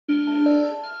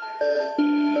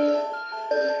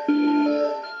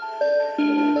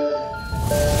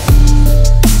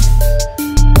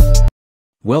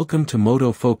Welcome to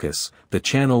Moto Focus, the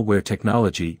channel where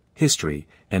technology, history,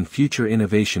 and future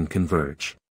innovation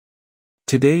converge.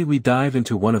 Today we dive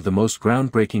into one of the most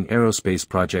groundbreaking aerospace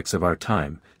projects of our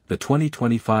time, the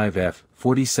 2025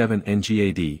 F-47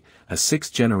 NGAD, a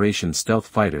sixth-generation stealth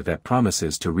fighter that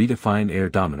promises to redefine air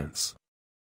dominance.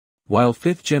 While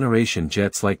fifth-generation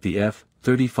jets like the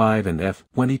F-35 and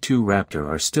F-22 Raptor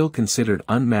are still considered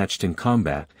unmatched in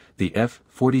combat, the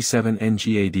F-47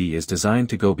 NGAD is designed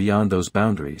to go beyond those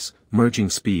boundaries, merging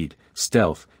speed,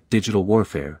 stealth, digital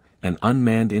warfare, and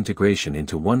unmanned integration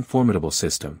into one formidable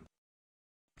system.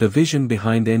 The vision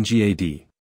behind NGAD.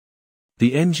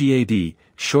 The NGAD,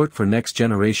 short for Next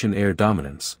Generation Air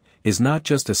Dominance, is not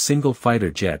just a single fighter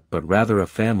jet but rather a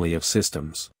family of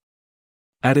systems.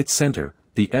 At its center,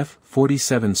 the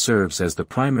F-47 serves as the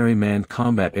primary manned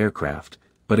combat aircraft,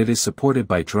 but it is supported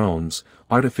by drones,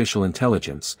 artificial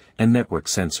intelligence, and network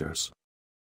sensors.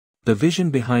 The vision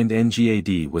behind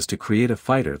NGAD was to create a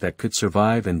fighter that could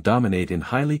survive and dominate in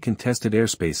highly contested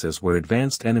airspaces where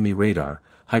advanced enemy radar,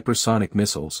 hypersonic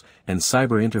missiles, and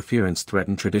cyber interference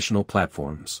threaten traditional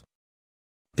platforms.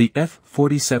 The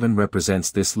F-47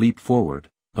 represents this leap forward,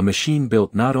 a machine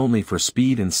built not only for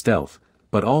speed and stealth,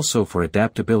 but also for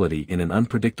adaptability in an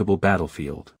unpredictable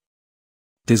battlefield.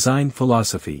 Design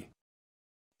philosophy.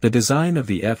 The design of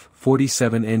the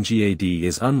F-47 NGAD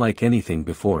is unlike anything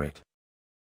before it.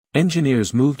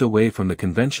 Engineers moved away from the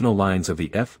conventional lines of the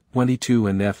F-22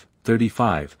 and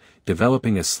F-35,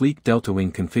 developing a sleek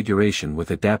delta-wing configuration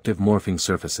with adaptive morphing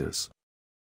surfaces.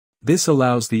 This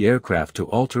allows the aircraft to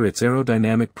alter its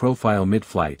aerodynamic profile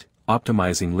mid-flight,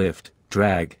 optimizing lift,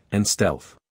 drag, and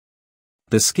stealth.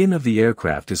 The skin of the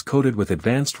aircraft is coated with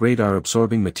advanced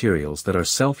radar-absorbing materials that are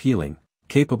self-healing,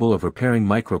 capable of repairing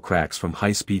microcracks from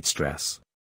high-speed stress.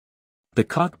 The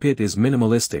cockpit is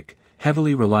minimalistic,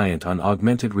 heavily reliant on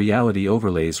augmented reality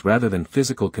overlays rather than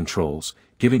physical controls,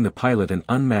 giving the pilot an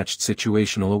unmatched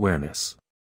situational awareness.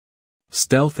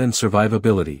 Stealth and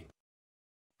survivability.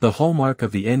 The hallmark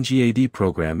of the NGAD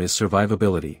program is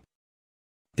survivability.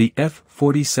 The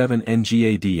F-47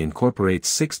 NGAD incorporates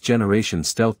sixth-generation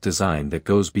stealth design that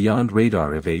goes beyond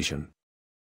radar evasion.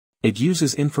 It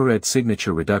uses infrared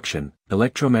signature reduction,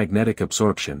 electromagnetic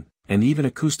absorption, and even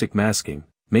acoustic masking,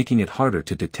 making it harder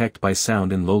to detect by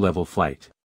sound in low-level flight.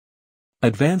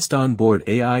 Advanced onboard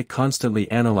AI constantly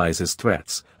analyzes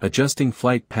threats, adjusting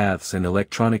flight paths and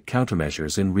electronic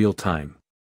countermeasures in real time.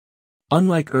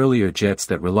 Unlike earlier jets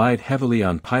that relied heavily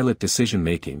on pilot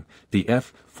decision-making, the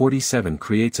F-47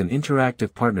 creates an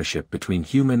interactive partnership between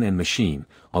human and machine,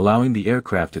 allowing the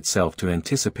aircraft itself to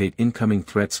anticipate incoming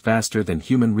threats faster than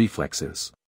human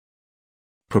reflexes.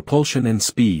 Propulsion and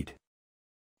speed.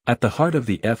 At the heart of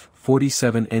the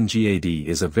F-47 NGAD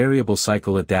is a variable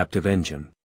cycle adaptive engine.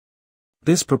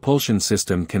 This propulsion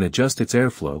system can adjust its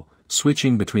airflow,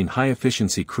 switching between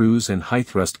high-efficiency cruise and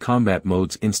high-thrust combat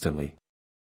modes instantly.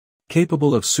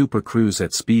 Capable of super cruise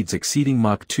at speeds exceeding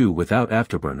Mach 2 without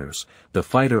afterburners, the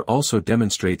fighter also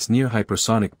demonstrates near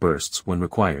hypersonic bursts when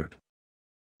required.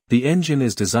 The engine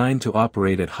is designed to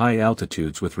operate at high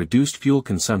altitudes with reduced fuel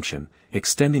consumption,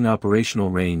 extending operational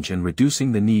range and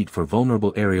reducing the need for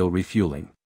vulnerable aerial refueling.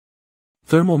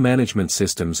 Thermal management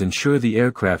systems ensure the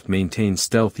aircraft maintains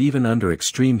stealth even under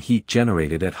extreme heat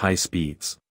generated at high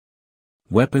speeds.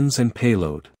 Weapons and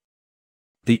payload.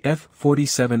 The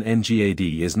F-47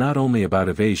 NGAD is not only about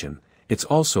evasion, it's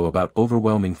also about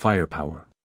overwhelming firepower.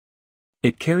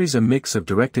 It carries a mix of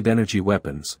directed energy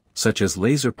weapons, such as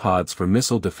laser pods for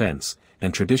missile defense,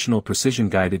 and traditional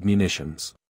precision-guided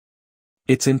munitions.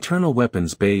 Its internal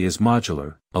weapons bay is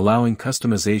modular, allowing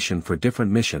customization for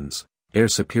different missions, air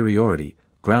superiority,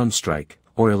 ground strike,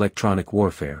 or electronic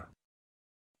warfare.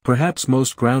 Perhaps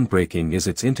most groundbreaking is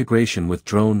its integration with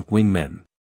drone wingmen.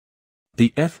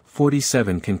 The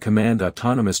F-47 can command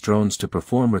autonomous drones to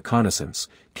perform reconnaissance,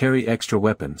 carry extra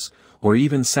weapons, or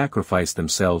even sacrifice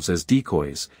themselves as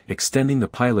decoys, extending the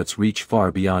pilot's reach far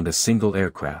beyond a single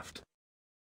aircraft.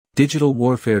 Digital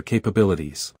warfare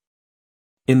capabilities.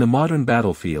 In the modern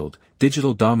battlefield,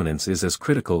 digital dominance is as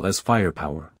critical as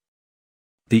firepower.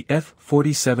 The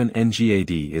F-47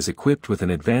 NGAD is equipped with an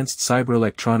advanced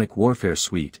cyber-electronic warfare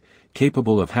suite,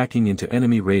 capable of hacking into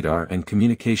enemy radar and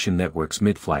communication networks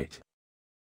mid-flight.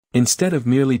 Instead of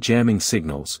merely jamming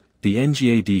signals, the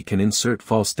NGAD can insert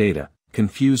false data,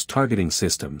 confuse targeting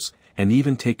systems, and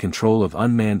even take control of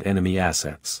unmanned enemy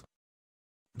assets.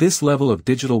 This level of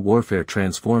digital warfare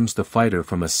transforms the fighter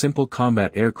from a simple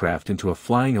combat aircraft into a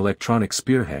flying electronic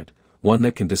spearhead, one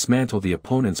that can dismantle the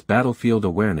opponent's battlefield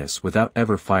awareness without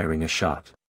ever firing a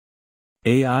shot.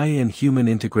 AI and human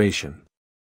integration.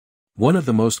 One of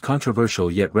the most controversial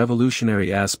yet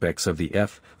revolutionary aspects of the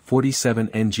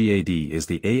F-47 NGAD is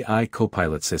the AI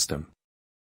copilot system.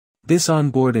 This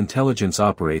onboard intelligence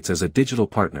operates as a digital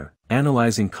partner,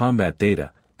 analyzing combat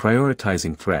data,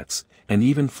 prioritizing threats, and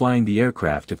even flying the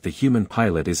aircraft if the human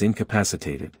pilot is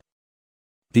incapacitated.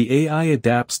 The AI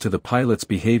adapts to the pilot's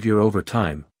behavior over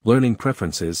time, learning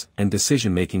preferences and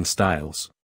decision-making styles.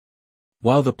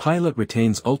 While the pilot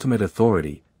retains ultimate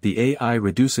authority, the AI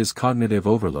reduces cognitive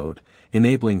overload,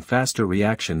 enabling faster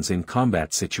reactions in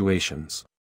combat situations.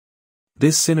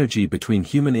 This synergy between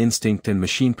human instinct and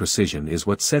machine precision is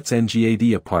what sets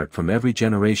NGAD apart from every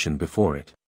generation before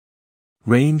it.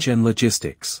 Range and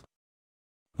logistics.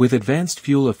 With advanced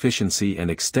fuel efficiency and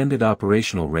extended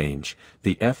operational range,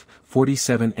 the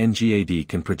F-47 NGAD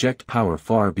can project power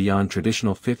far beyond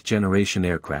traditional fifth-generation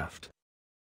aircraft.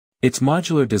 Its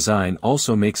modular design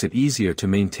also makes it easier to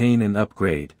maintain and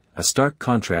upgrade, a stark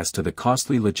contrast to the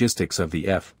costly logistics of the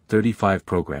F-35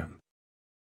 program.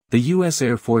 The U.S.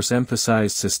 Air Force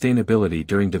emphasized sustainability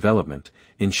during development,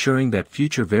 ensuring that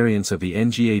future variants of the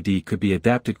NGAD could be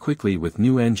adapted quickly with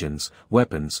new engines,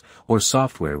 weapons, or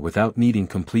software without needing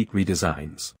complete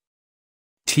redesigns.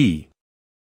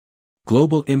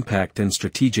 Global impact and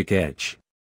strategic edge.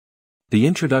 The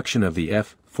introduction of the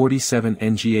F-47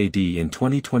 NGAD in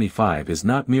 2025 is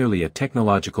not merely a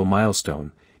technological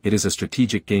milestone, it is a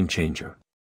strategic game-changer.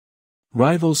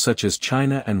 Rivals such as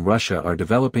China and Russia are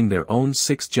developing their own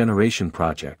sixth-generation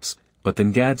projects, but the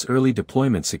NGAD's early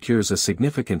deployment secures a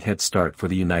significant head start for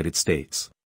the United States.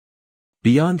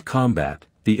 Beyond combat,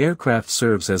 the aircraft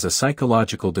serves as a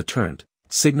psychological deterrent,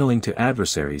 signaling to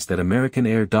adversaries that American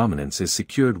air dominance is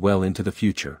secured well into the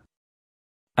future.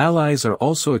 Allies are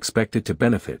also expected to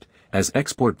benefit, as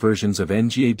export versions of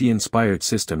NGAD-inspired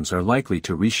systems are likely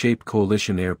to reshape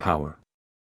coalition air power.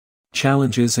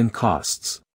 Challenges and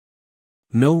costs.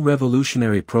 No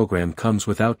revolutionary program comes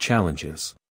without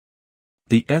challenges.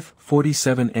 The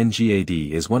F-47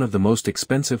 NGAD is one of the most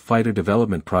expensive fighter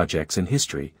development projects in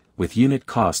history, with unit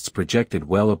costs projected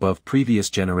well above previous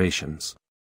generations.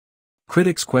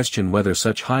 Critics question whether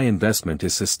such high investment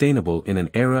is sustainable in an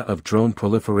era of drone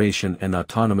proliferation and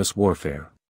autonomous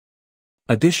warfare.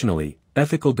 Additionally,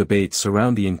 ethical debates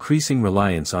surround the increasing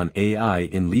reliance on AI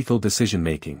in lethal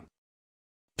decision-making.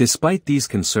 Despite these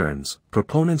concerns,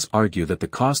 proponents argue that the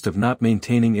cost of not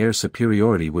maintaining air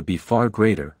superiority would be far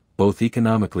greater, both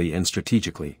economically and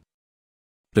strategically.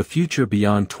 The future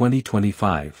beyond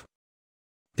 2025.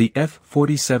 The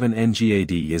F-47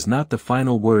 NGAD is not the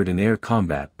final word in air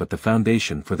combat but the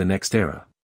foundation for the next era.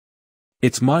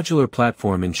 Its modular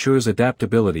platform ensures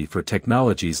adaptability for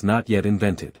technologies not yet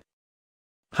invented.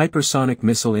 Hypersonic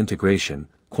missile integration,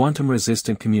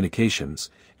 quantum-resistant communications,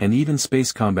 and even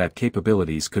space combat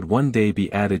capabilities could one day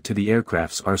be added to the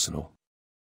aircraft's arsenal.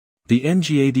 The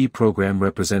NGAD program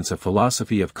represents a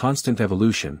philosophy of constant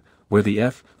evolution, where the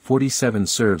F-47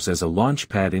 serves as a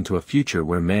launchpad into a future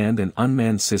where manned and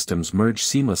unmanned systems merge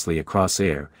seamlessly across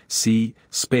air, sea,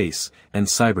 space, and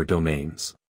cyber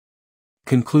domains.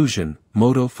 Conclusion,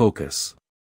 Moto Focus.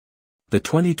 The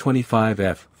 2025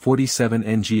 F-47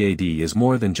 NGAD is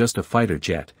more than just a fighter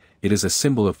jet, it is a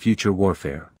symbol of future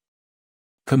warfare.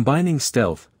 Combining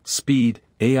stealth, speed,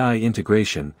 AI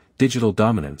integration, digital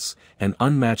dominance, and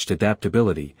unmatched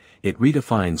adaptability, it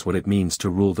redefines what it means to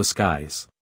rule the skies.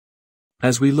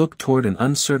 As we look toward an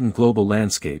uncertain global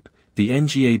landscape, the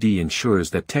NGAD ensures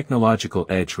that technological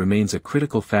edge remains a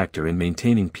critical factor in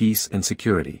maintaining peace and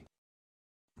security.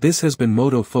 This has been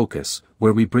Moto Focus,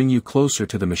 where we bring you closer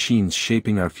to the machines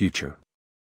shaping our future.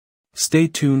 Stay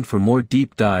tuned for more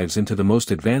deep dives into the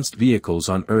most advanced vehicles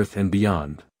on Earth and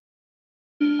beyond.